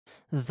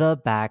The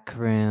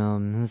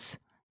Backrooms.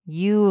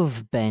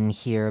 You've been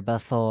here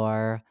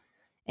before.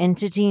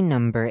 Entity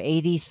number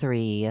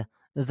 83,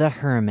 the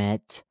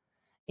Hermit.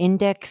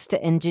 Indexed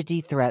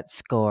entity threat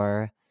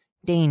score.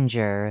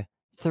 Danger,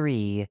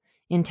 3.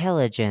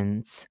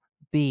 Intelligence,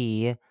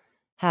 B.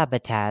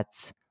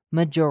 Habitats,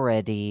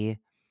 majority.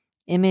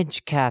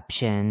 Image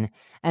caption,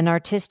 an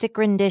artistic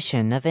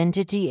rendition of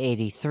Entity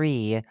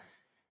 83.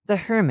 The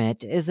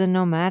Hermit is a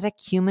nomadic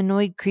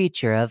humanoid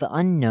creature of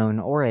unknown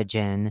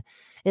origin.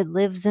 It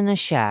lives in a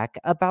shack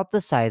about the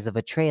size of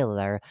a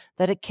trailer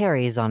that it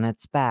carries on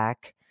its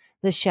back.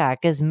 The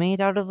shack is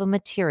made out of a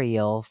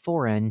material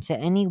foreign to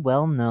any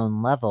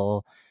well-known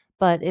level,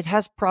 but it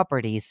has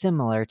properties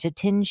similar to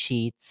tin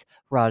sheets,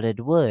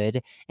 rotted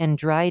wood, and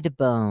dried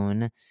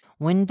bone.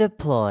 When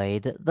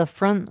deployed, the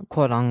front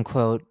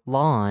quote-unquote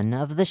lawn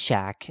of the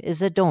shack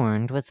is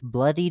adorned with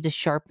bloodied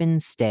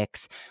sharpened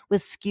sticks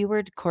with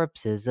skewered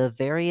corpses of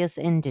various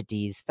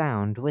entities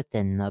found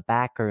within the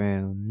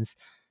backrooms.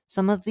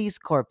 Some of these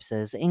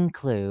corpses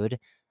include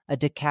a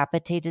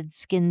decapitated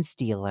skin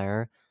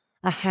stealer,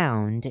 a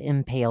hound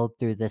impaled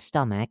through the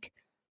stomach,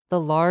 the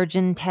large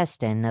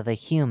intestine of a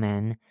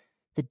human,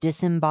 the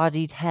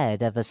disembodied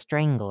head of a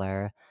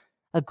strangler,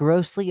 a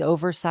grossly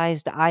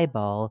oversized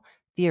eyeball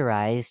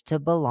theorized to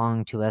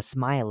belong to a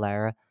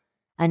smiler,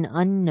 an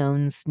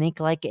unknown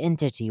snake-like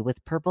entity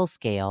with purple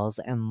scales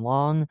and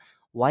long,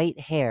 white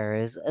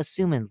hairs,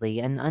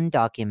 assumedly an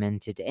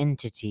undocumented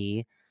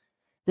entity.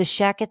 The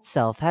shack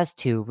itself has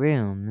 2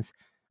 rooms,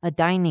 a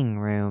dining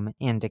room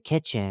and a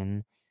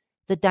kitchen.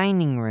 The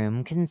dining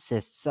room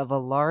consists of a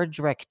large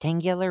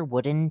rectangular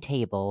wooden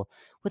table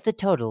with a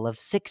total of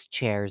 6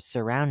 chairs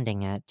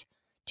surrounding it,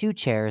 2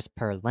 chairs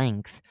per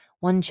length,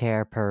 1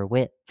 chair per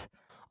width.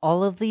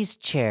 All of these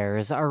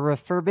chairs are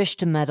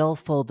refurbished metal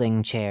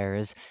folding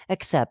chairs,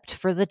 except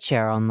for the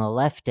chair on the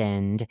left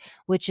end,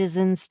 which is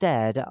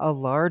instead a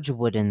large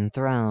wooden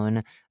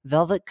throne,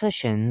 velvet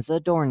cushions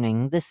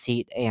adorning the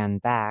seat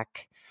and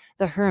back.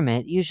 The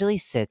hermit usually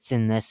sits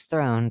in this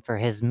throne for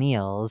his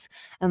meals,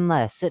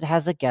 unless it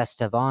has a guest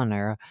of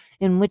honor,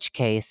 in which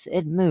case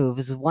it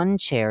moves 1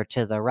 chair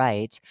to the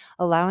right,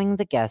 allowing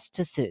the guest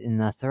to sit in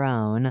the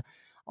throne.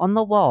 On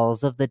the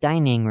walls of the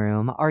dining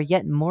room are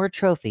yet more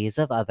trophies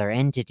of other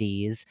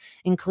entities,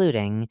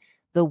 including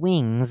the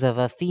wings of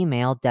a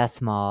female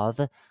death moth,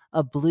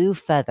 a blue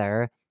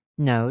feather,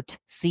 note,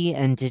 see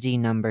entity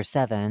number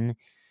 7,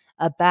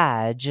 a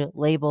badge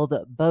labeled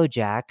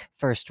Bojack,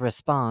 first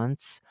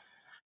response,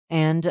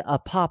 and a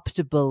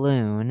popped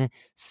balloon,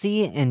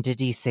 see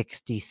entity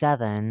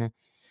 67.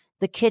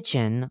 The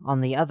kitchen, on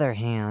the other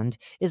hand,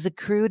 is a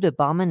crude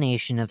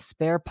abomination of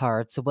spare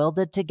parts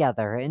welded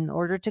together in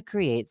order to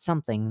create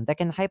something that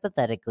can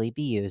hypothetically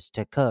be used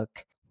to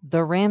cook.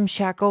 The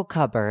ramshackle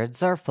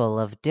cupboards are full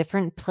of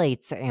different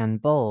plates and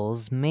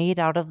bowls made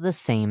out of the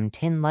same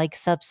tin-like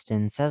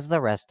substance as the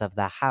rest of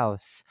the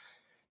house.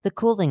 The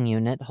cooling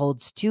unit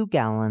holds 2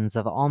 gallons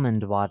of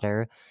almond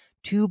water,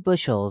 2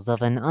 bushels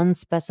of an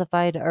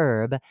unspecified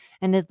herb,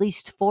 and at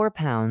least 4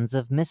 pounds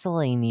of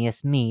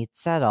miscellaneous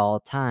meats at all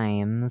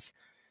times.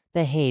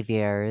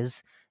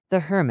 Behaviors.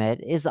 The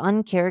hermit is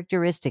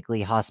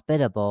uncharacteristically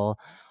hospitable,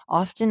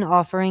 often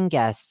offering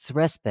guests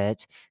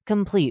respite,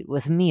 complete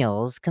with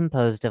meals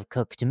composed of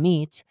cooked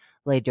meat,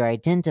 later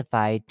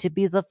identified to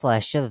be the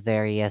flesh of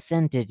various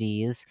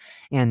entities,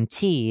 and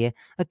tea,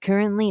 a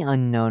currently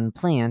unknown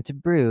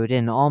plant brewed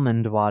in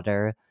almond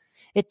water.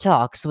 It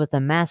talks with a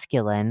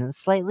masculine,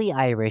 slightly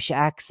Irish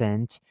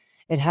accent.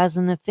 It has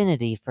an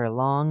affinity for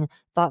long,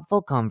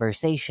 thoughtful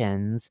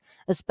conversations,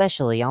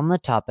 especially on the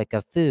topic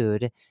of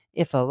food.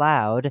 If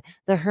allowed,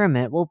 the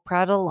hermit will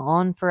prattle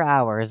on for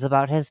hours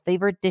about his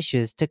favorite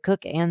dishes to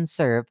cook and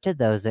serve to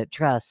those it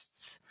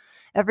trusts.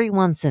 Every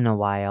once in a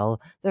while,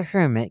 the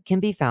hermit can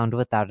be found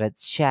without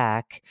its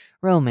shack,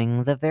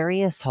 roaming the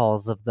various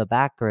halls of the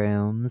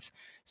backrooms.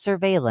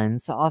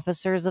 Surveillance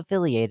officers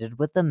affiliated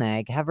with the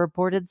Meg have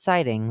reported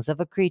sightings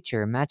of a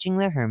creature matching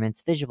the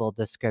hermit's visual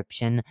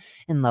description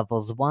in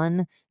levels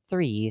 1,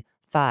 3,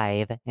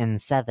 5,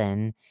 and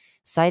 7.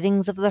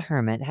 Sightings of the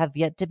hermit have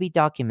yet to be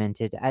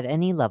documented at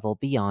any level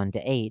beyond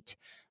 8,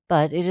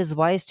 but it is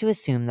wise to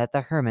assume that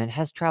the hermit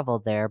has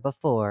traveled there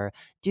before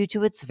due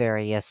to its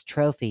various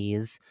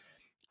trophies.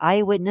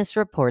 Eyewitness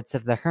reports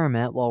of the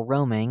hermit while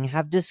roaming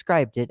have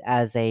described it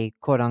as a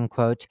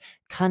quote-unquote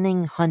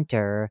cunning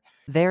hunter.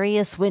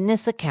 Various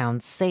witness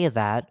accounts say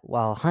that,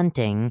 while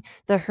hunting,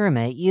 the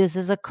hermit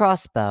uses a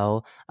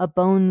crossbow, a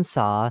bone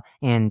saw,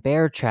 and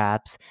bear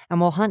traps,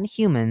 and will hunt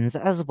humans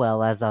as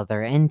well as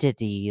other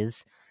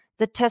entities.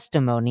 The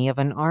testimony of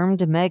an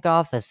armed Meg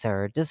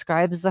officer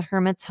describes the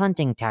hermit's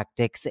hunting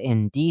tactics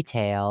in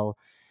detail.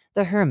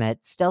 The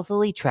hermit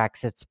stealthily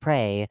tracks its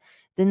prey,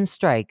 then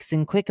strikes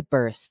in quick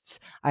bursts,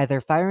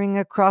 either firing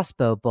a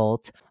crossbow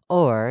bolt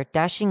or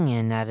dashing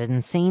in at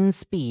insane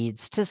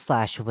speeds to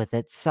slash with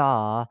its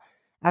saw.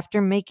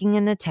 After making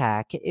an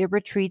attack, it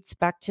retreats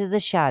back to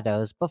the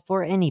shadows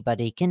before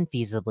anybody can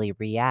feasibly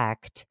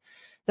react.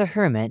 The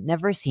hermit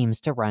never seems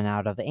to run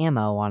out of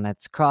ammo on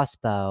its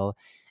crossbow.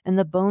 and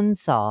the bone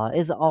saw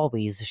is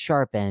always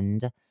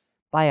sharpened.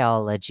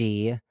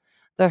 Biology.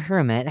 The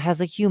hermit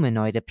has a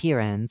humanoid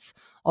appearance,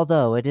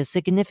 although it is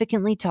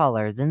significantly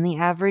taller than the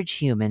average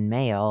human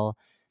male.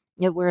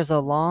 It wears a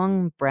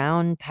long,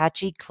 brown,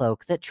 patchy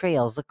cloak that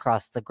trails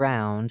across the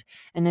ground,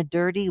 and a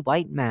dirty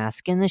white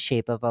mask in the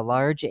shape of a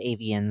large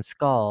avian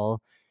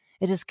skull.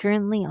 It is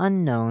currently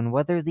unknown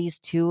whether these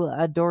two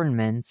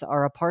adornments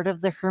are a part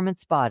of the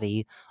hermit's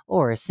body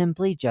or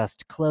simply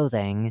just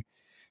clothing.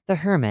 The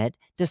hermit,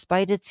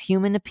 despite its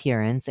human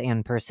appearance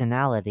and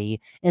personality,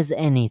 is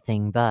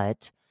anything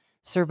but.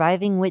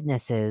 Surviving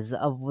witnesses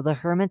of the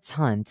hermit's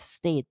hunt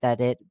state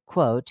that it,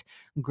 quote,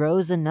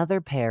 grows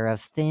another pair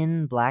of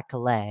thin black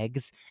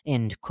legs,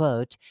 end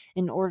quote,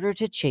 in order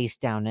to chase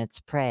down its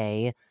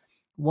prey.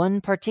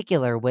 One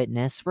particular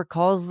witness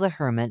recalls the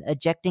hermit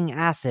ejecting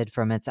acid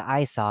from its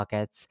eye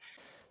sockets,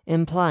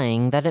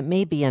 implying that it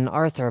may be an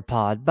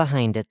arthropod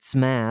behind its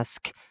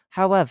mask.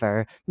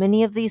 However,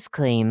 many of these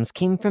claims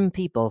came from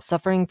people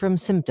suffering from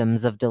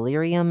symptoms of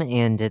delirium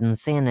and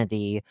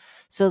insanity,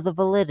 so the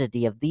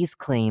validity of these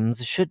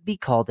claims should be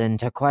called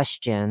into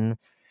question.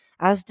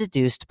 As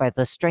deduced by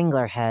the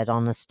strangler head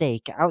on a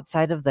stake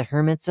outside of the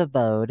hermit's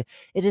abode,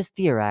 it is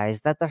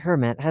theorized that the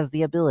hermit has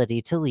the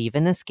ability to leave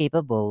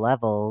inescapable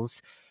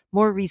levels.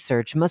 More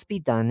research must be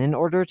done in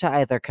order to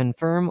either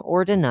confirm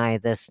or deny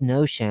this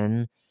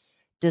notion.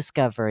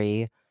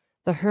 Discovery.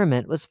 The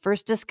hermit was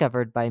first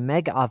discovered by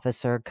Meg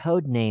Officer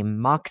codename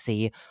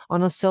Moxie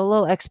on a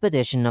solo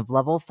expedition of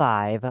level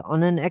 5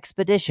 on an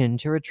expedition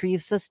to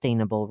retrieve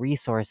sustainable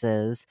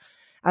resources.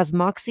 As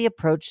Moxie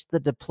approached the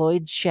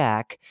deployed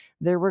shack,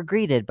 they were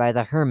greeted by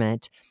the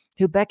hermit,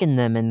 who beckoned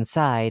them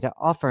inside,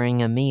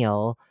 offering a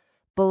meal.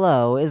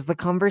 Below is the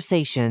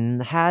conversation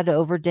had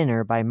over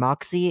dinner by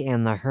Moxie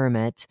and the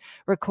hermit,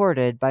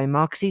 recorded by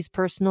Moxie's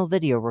personal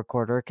video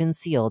recorder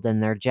concealed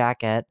in their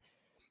jacket.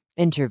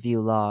 Interview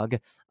log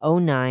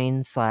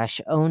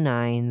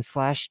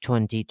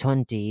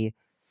 09/09/2020.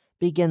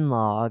 Begin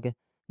log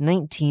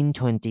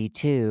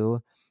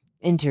 1922.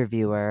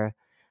 Interviewer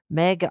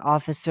Meg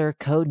Officer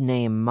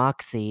codename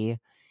Moxie.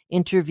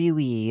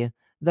 Interviewee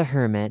the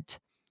Hermit.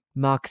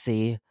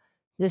 Moxie: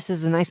 this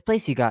is a nice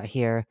place you got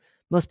here.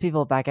 Most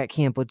people back at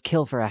camp would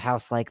kill for a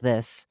house like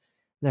this.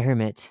 The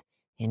Hermit: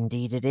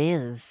 indeed it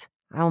is.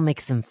 I'll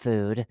make some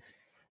food.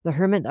 The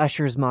hermit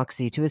ushers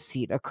Moxie to a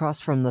seat across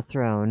from the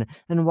throne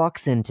and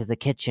walks into the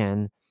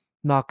kitchen.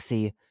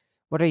 Moxie: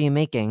 what are you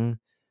making?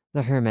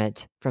 The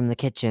hermit, from the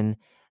kitchen: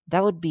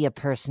 that would be a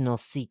personal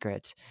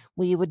secret.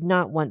 We would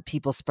not want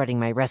people spreading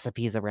my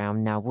recipes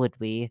around, now would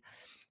we?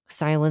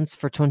 Silence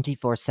for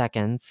 24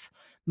 seconds.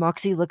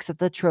 Moxie looks at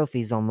the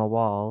trophies on the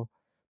wall.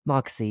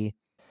 Moxie: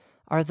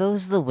 are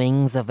those the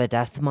wings of a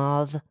death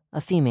moth? A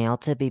female,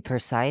 to be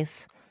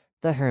precise?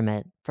 The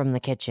hermit, from the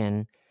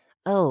kitchen: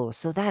 oh,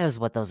 so that is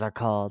what those are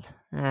called.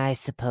 I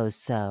suppose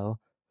so.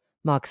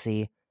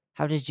 Moxie: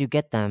 how did you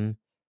get them?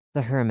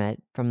 The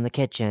hermit, from the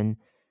kitchen: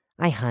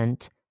 I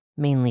hunt,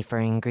 mainly for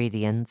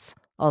ingredients,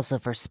 also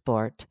for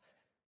sport.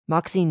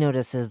 Moxie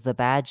notices the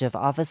badge of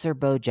Officer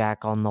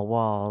Bojack on the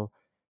wall.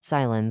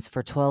 Silence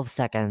for 12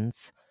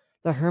 seconds.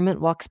 The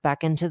hermit walks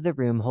back into the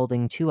room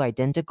holding 2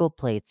 identical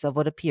plates of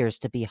what appears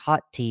to be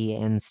hot tea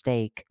and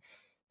steak.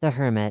 The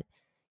hermit: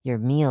 your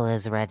meal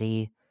is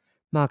ready.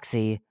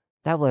 Moxie: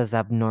 that was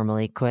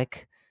abnormally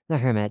quick. The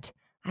hermit: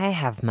 I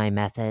have my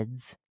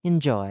methods.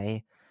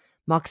 Enjoy.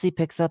 Moxie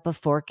picks up a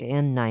fork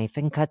and knife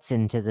and cuts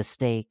into the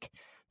steak.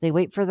 They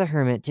wait for the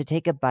hermit to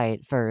take a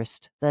bite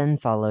first, then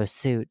follow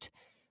suit.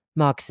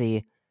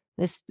 Moxie: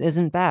 this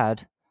isn't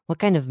bad. What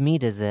kind of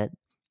meat is it?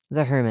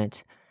 The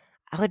hermit: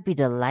 I would be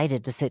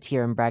delighted to sit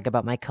here and brag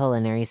about my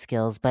culinary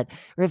skills, but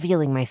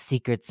revealing my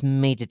secrets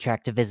may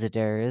detract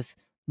visitors.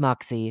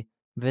 Moxie: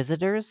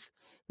 visitors?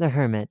 The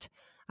hermit: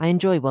 I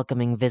enjoy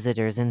welcoming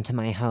visitors into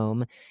my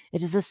home.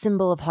 It is a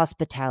symbol of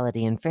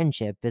hospitality and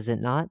friendship, is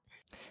it not?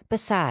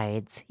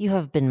 Besides, you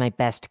have been my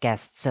best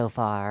guest so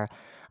far.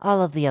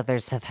 All of the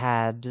others have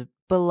had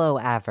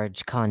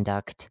below-average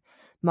conduct.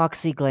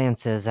 Moxie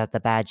glances at the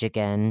badge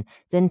again,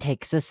 then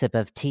takes a sip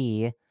of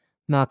tea.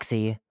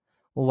 Moxie: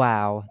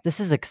 wow, this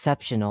is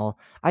exceptional.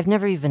 I've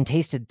never even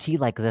tasted tea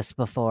like this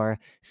before.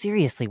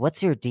 Seriously,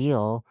 what's your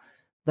deal?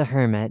 The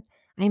hermit: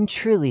 I am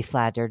truly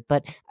flattered,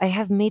 but I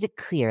have made it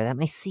clear that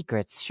my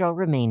secrets shall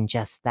remain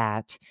just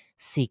that,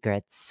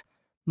 secrets.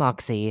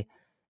 Moxie: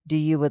 do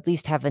you at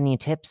least have any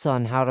tips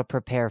on how to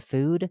prepare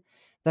food?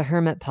 The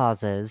hermit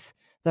pauses.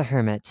 The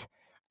hermit: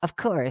 of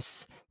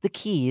course, the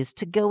key is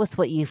to go with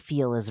what you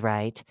feel is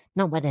right,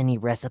 not what any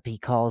recipe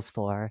calls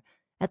for.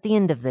 At the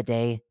end of the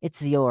day,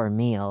 it's your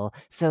meal,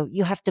 so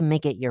you have to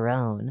make it your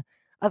own.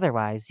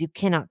 Otherwise, you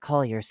cannot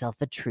call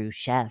yourself a true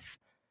chef.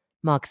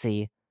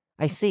 Moxie: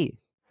 I see.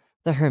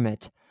 The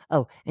hermit: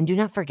 oh, and do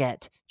not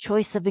forget,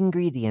 choice of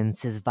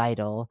ingredients is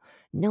vital.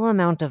 No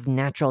amount of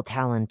natural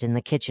talent in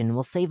the kitchen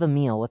will save a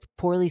meal with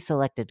poorly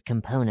selected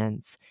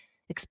components.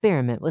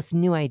 Experiment with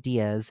new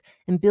ideas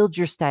and build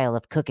your style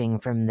of cooking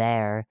from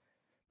there.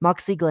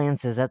 Moxie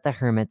glances at the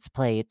hermit's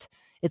plate.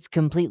 It's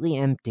completely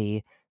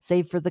empty,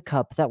 save for the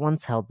cup that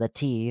once held the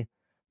tea.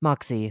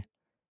 Moxie.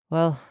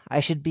 Well, I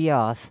should be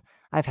off.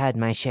 I've had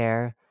my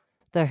share.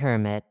 The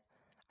Hermit.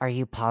 Are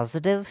you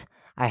positive?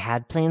 I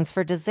had plans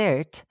for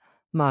dessert.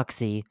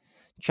 Moxie.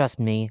 Trust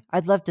me,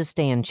 I'd love to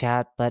stay and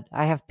chat, but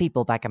I have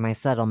people back at my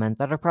settlement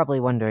that are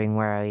probably wondering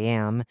where I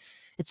am.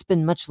 It's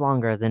been much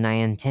longer than I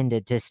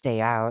intended to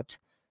stay out.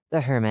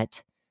 The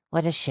Hermit.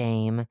 What a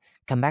shame.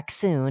 Come back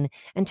soon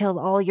and tell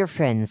all your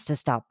friends to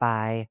stop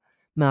by.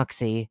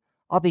 Moxie.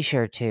 I'll be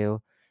sure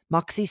to.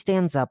 Moxie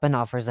stands up and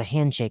offers a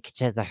handshake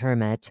to the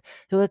Hermit,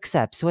 who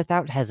accepts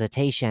without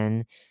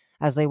hesitation.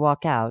 As they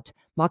walk out,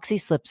 Moxie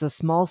slips a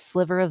small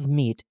sliver of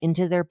meat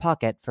into their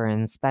pocket for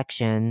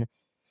inspection.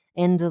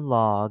 End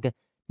log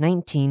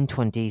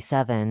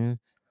 1927.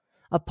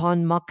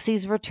 Upon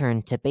Moxie's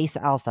return to Base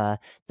Alpha,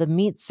 the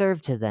meat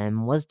served to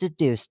them was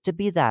deduced to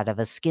be that of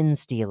a skin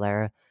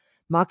stealer.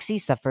 Moxie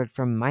suffered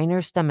from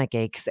minor stomach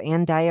aches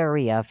and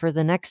diarrhea for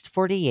the next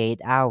 48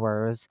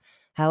 hours.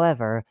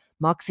 However,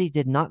 Moxie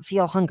did not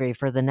feel hungry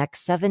for the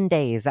next 7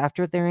 days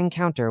after their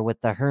encounter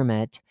with the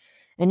Hermit.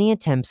 Any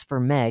attempts for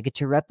Meg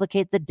to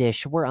replicate the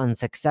dish were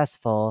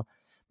unsuccessful.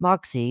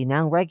 Moxie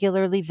now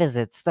regularly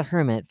visits the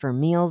Hermit for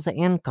meals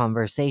and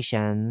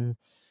conversations.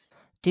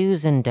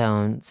 Do's and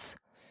don'ts.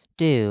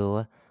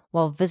 Do.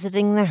 While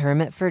visiting the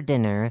Hermit for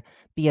dinner,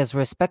 be as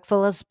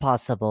respectful as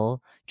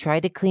possible, try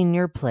to clean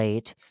your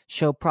plate,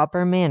 show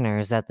proper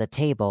manners at the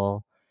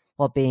table.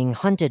 While being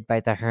hunted by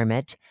the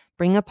Hermit,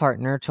 bring a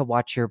partner to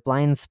watch your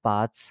blind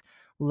spots,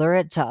 lure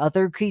it to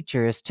other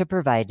creatures to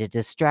provide a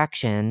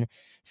distraction,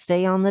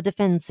 stay on the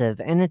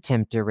defensive and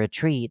attempt to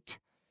retreat.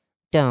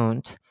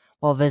 Don't.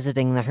 While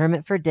visiting the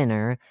Hermit for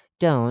dinner,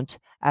 don't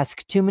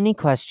ask too many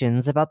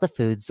questions about the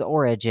food's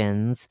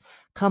origins,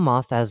 come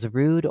off as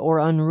rude or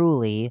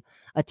unruly,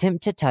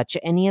 attempt to touch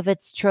any of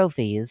its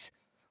trophies.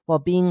 While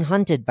being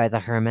hunted by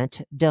the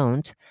Hermit,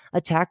 don't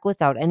attack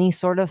without any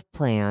sort of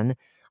plan,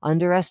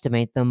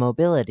 underestimate the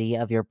mobility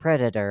of your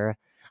predator,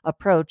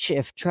 approach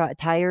if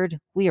tired,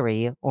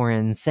 weary, or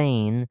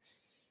insane.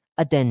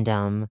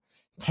 Addendum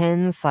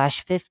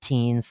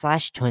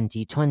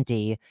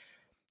 10/15/2020.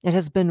 It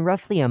has been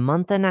roughly a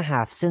month and a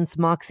half since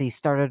Moxie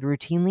started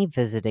routinely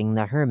visiting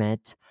the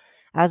Hermit.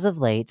 As of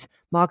late,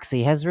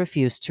 Moxie has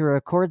refused to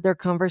record their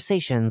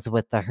conversations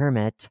with the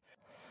Hermit.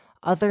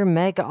 Other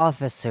Meg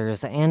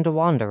officers and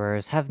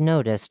wanderers have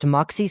noticed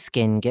Moxie's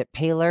skin get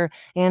paler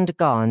and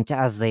gaunt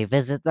as they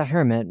visit the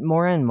Hermit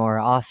more and more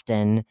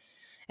often.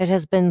 It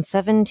has been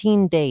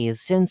 17 days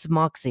since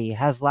Moxie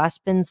has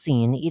last been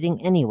seen eating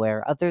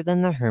anywhere other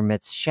than the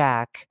Hermit's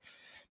shack.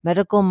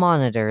 Medical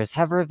monitors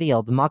have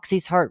revealed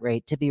Moxie's heart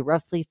rate to be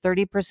roughly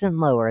 30%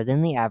 lower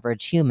than the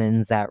average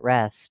humans at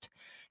rest.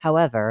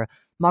 However,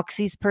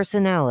 Moxie's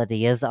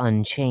personality is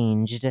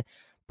unchanged.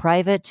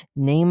 Private,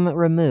 name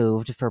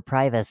removed for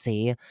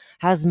privacy,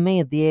 has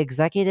made the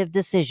executive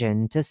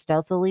decision to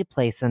stealthily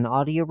place an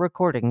audio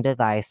recording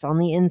device on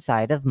the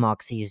inside of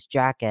Moxie's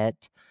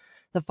jacket.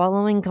 The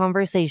following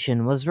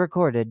conversation was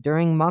recorded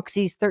during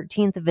Moxie's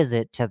 13th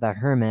visit to the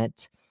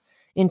Hermit.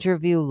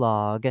 Interview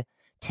log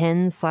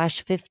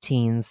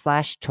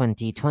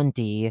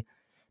 10/15/2020.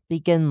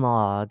 Begin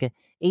log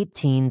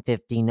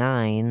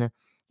 1859.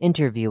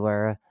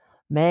 Interviewer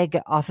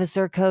Meg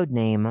Officer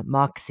Codename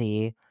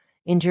Moxie.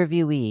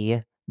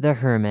 Interviewee The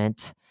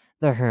Hermit.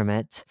 The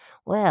Hermit.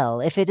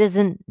 Well, if it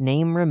isn't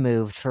name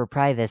removed for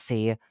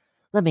privacy.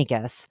 Let me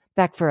guess.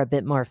 Back for a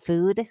bit more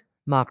food?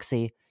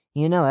 Moxie.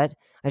 You know it.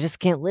 I just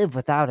can't live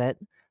without it.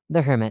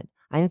 The Hermit.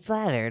 I'm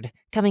flattered.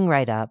 Coming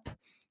right up.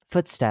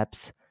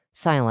 Footsteps.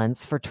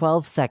 Silence for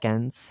 12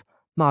 seconds.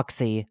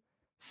 Moxie.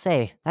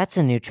 Say, that's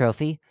a new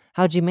trophy.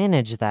 How'd you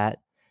manage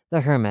that?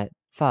 The Hermit.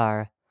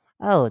 Far.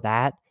 Oh,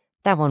 that.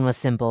 That one was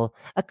simple.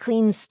 A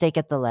clean stake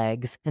at the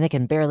legs, and it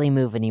can barely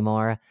move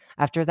anymore.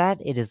 After that,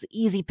 it is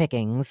easy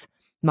pickings.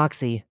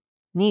 Moxie.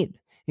 Neat.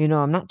 You know,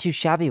 I'm not too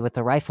shabby with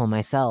the rifle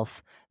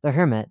myself. The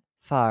Hermit.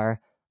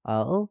 Far.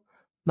 Oh?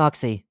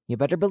 Moxie. You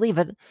better believe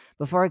it.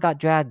 Before I got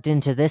dragged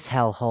into this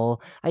hellhole,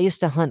 I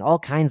used to hunt all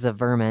kinds of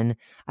vermin.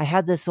 I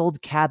had this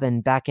old cabin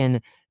back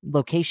in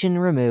location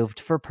removed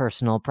for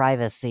personal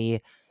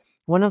privacy.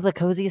 One of the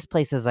coziest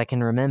places I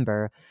can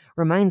remember.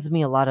 Reminds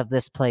me a lot of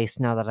this place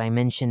now that I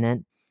mention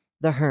it.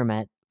 The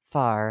Hermit.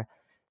 Far.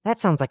 That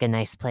sounds like a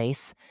nice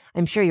place.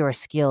 I'm sure you are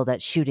skilled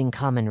at shooting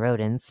common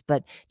rodents,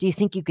 but do you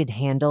think you could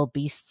handle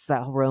beasts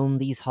that roam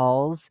these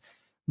halls?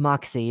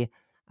 Moxie.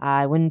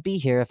 I wouldn't be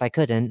here if I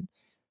couldn't.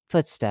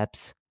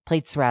 Footsteps.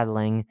 Plates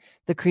rattling.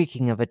 The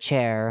creaking of a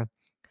chair.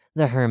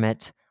 The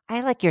Hermit.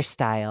 I like your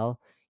style.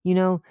 You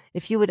know,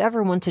 if you would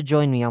ever want to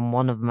join me on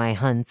one of my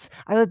hunts,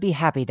 I would be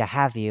happy to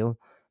have you.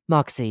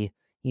 Moxie.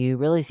 You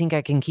really think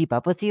I can keep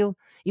up with you?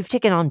 You've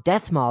taken on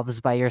death moths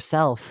by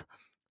yourself.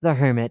 The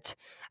Hermit.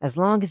 As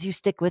long as you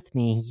stick with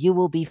me, you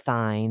will be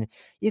fine.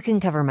 You can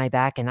cover my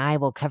back and I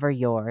will cover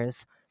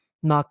yours.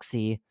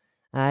 Moxie.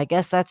 I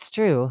guess that's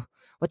true.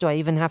 What do I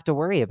even have to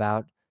worry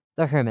about?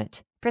 The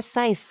Hermit.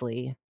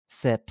 Precisely.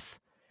 Sips.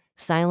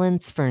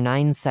 Silence for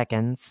 9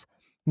 seconds.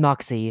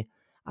 Moxie.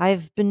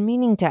 I've been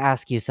meaning to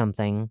ask you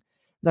something.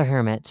 The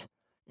Hermit.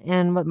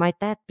 And what might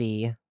that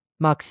be?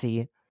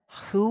 Moxie.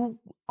 Who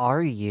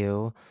are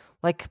you?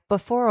 Like,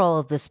 before all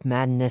of this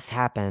madness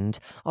happened,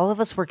 all of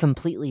us were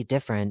completely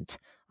different.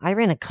 I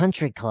ran a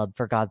country club,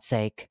 for God's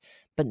sake.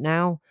 But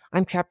now,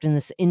 I'm trapped in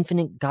this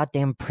infinite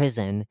goddamn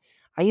prison.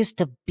 I used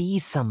to be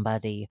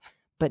somebody.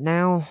 But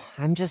now,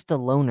 I'm just a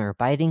loner,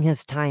 biding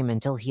his time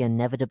until he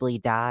inevitably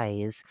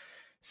dies.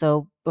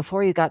 So,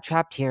 before you got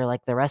trapped here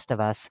like the rest of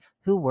us,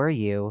 who were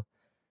you?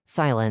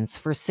 Silence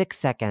for 6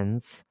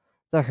 seconds.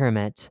 The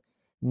Hermit.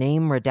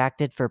 Name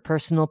redacted for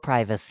personal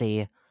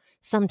privacy.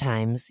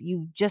 Sometimes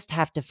you just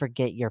have to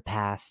forget your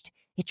past.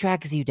 It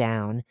drags you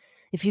down.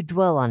 If you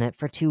dwell on it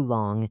for too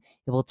long,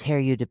 it will tear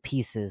you to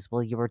pieces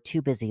while you are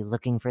too busy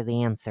looking for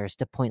the answers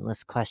to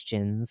pointless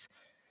questions.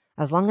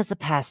 As long as the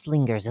past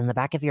lingers in the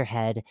back of your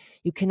head,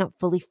 you cannot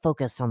fully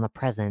focus on the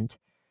present.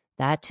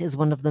 That is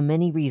one of the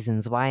many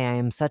reasons why I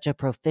am such a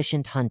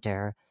proficient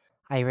hunter.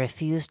 I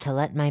refuse to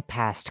let my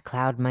past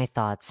cloud my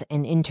thoughts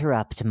and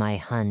interrupt my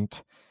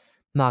hunt.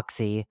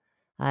 Moxie.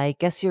 I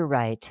guess you're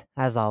right,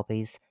 as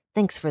always.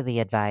 Thanks for the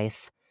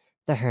advice.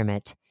 The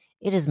Hermit.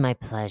 It is my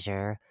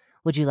pleasure.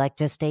 Would you like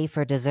to stay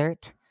for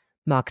dessert?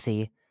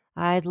 Moxie.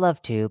 I'd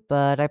love to,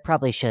 but I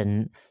probably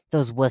shouldn't.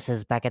 Those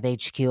wusses back at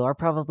HQ are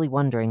probably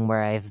wondering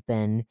where I've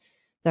been.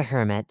 The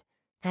Hermit.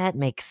 That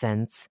makes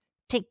sense.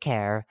 Take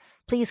care.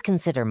 Please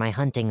consider my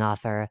hunting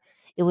offer.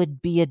 It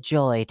would be a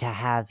joy to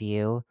have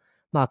you.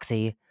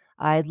 Moxie.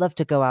 I'd love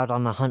to go out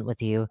on a hunt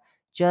with you.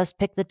 Just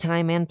pick the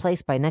time and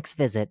place by next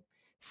visit.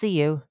 See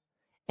you.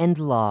 End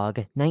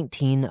log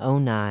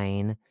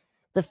 1909.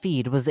 The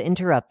feed was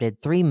interrupted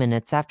 3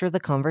 minutes after the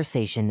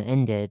conversation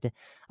ended.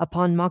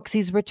 Upon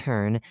Moxie's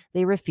return,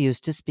 they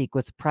refused to speak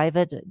with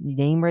private,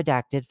 name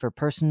redacted for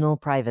personal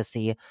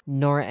privacy,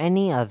 nor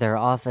any other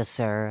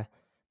officer.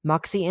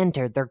 Moxie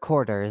entered their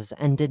quarters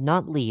and did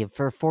not leave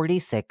for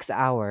 46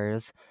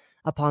 hours.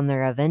 Upon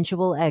their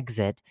eventual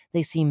exit,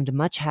 they seemed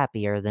much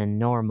happier than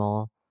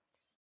normal.